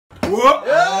Whoop.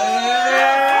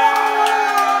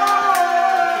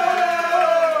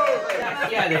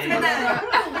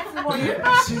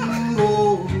 Every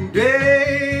single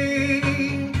day,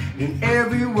 in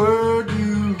every word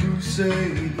you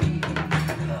say,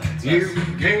 every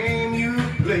game you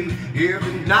play,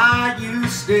 every night you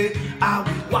stay, I'll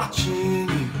be watching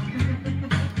you.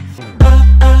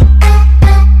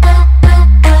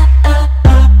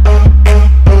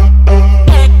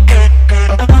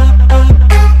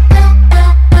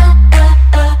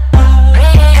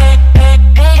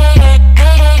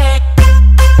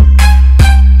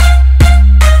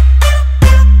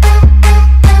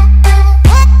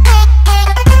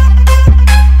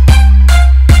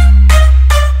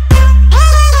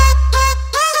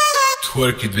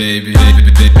 Twerk it, baby.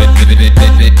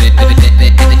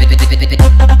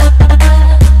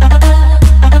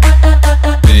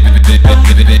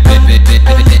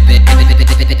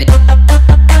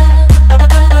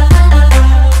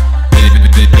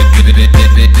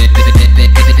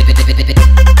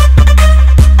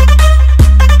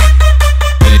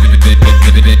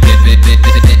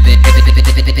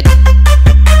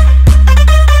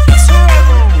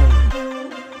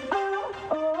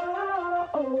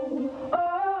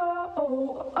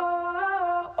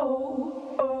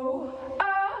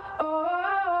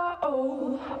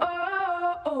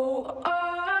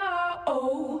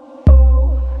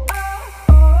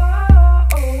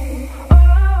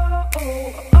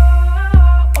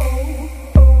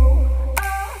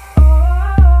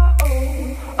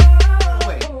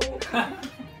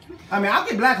 I mean, I'll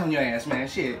get black on your ass, man.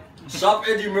 Shit. Stop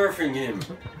Eddie Murphying him.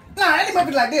 Nah, Eddie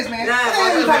Murphy like this, man. Nah, what the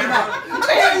hell you talking about? What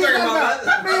the hell you talking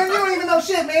about? Man, you don't even know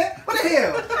shit, man. What the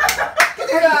hell?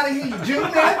 Get the hell out of here, you Jew,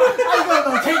 man. How you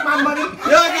gonna take my money?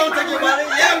 Yeah, I'm gonna take your money.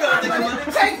 Yeah, I'm gonna take your money.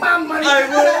 Take my money. I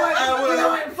will. You know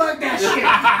what? Fuck that shit.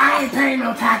 I ain't paying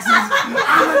no taxes. I'm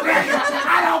a bitch.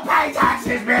 I don't pay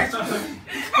taxes, bitch.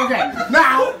 Okay,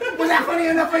 now, was that funny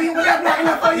enough for you? Was that black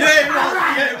enough for you? Yeah, all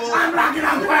right. I'm black and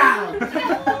I'm proud.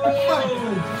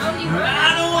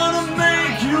 I don't wanna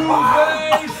make you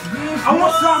face. I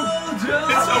want some.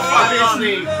 It's so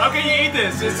funny. How can you eat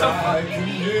this? It's so funny.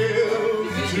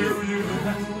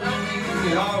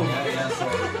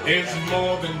 It's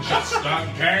more than just a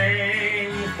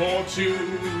game for two.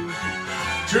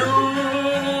 Two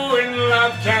in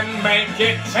love can make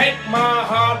it. Take my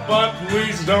heart, but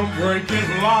please don't break it.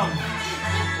 Love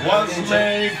was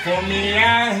made for me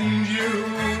and you.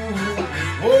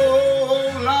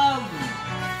 Oh, love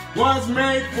was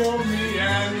made for me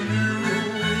and you.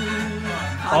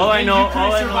 All I know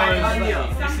is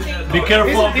be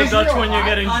careful of the Dutch when you're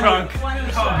getting drunk.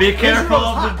 Be careful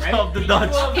of the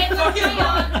Dutch.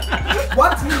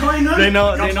 What's going on? They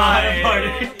know how to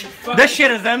party. This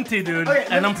shit is empty, dude,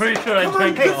 and I'm pretty sure I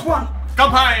drank it.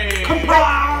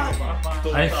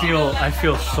 I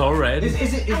feel so red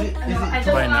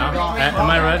right now. Am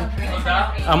I red?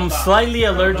 I'm slightly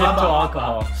allergic to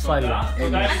alcohol. Slightly.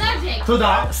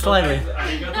 Slightly.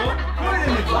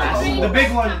 The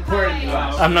big one pouring in the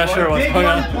glass. I'm not sure what's going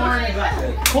on.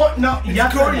 No,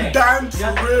 it's going down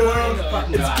for real.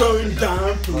 It's going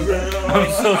down for real.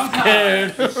 I'm so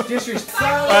scared.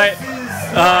 Alright,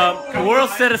 world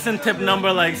citizen tip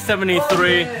number like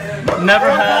 73.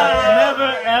 Never have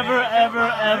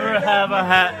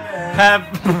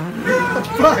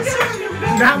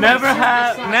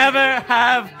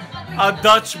a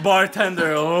Dutch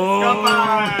bartender. Oh.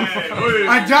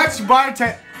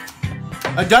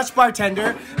 A Dutch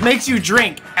bartender makes you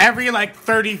drink every like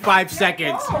 35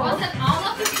 seconds.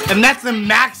 And that's the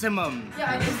maximum.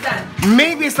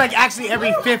 Maybe it's like actually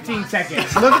every 15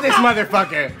 seconds. Look at this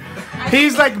motherfucker.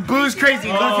 He's like booze crazy.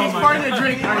 Look, he's starting to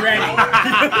drink already.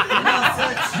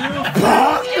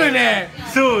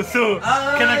 Sue,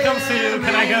 can I come see you?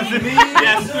 Can I come see you?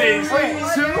 Yes, please.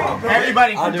 Sue,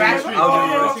 everybody from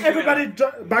Backstreet. Everybody,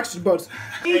 Backstreet Boys.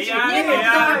 We have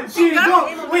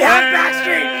Backstreet. We have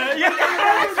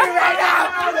Backstreet right now.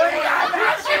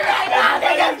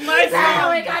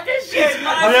 We got this shit.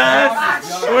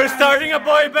 Yes, we're starting a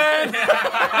boy band.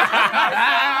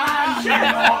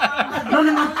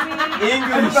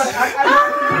 English.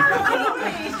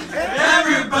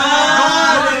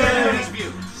 Everybody,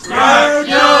 start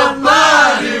your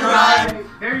body right.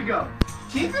 There you go.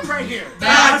 Keep him right here.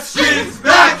 Backstreet's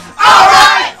back. All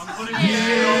right.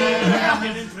 Yeah.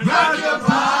 Rock your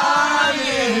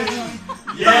body.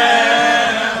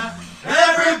 Yeah.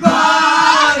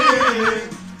 Everybody,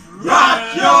 rock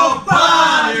your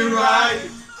body right.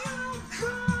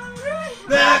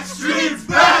 Backstreet's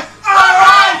back. All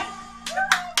right.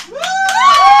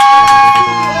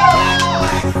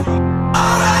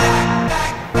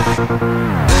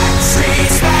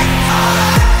 Backstreet's back.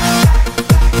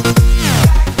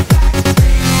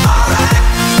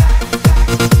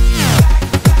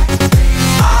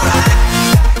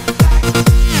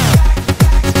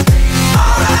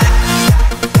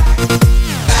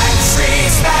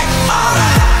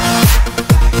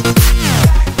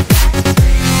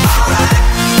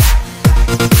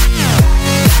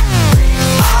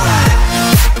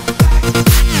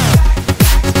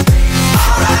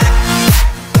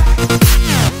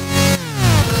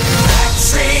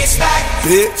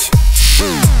 bitch.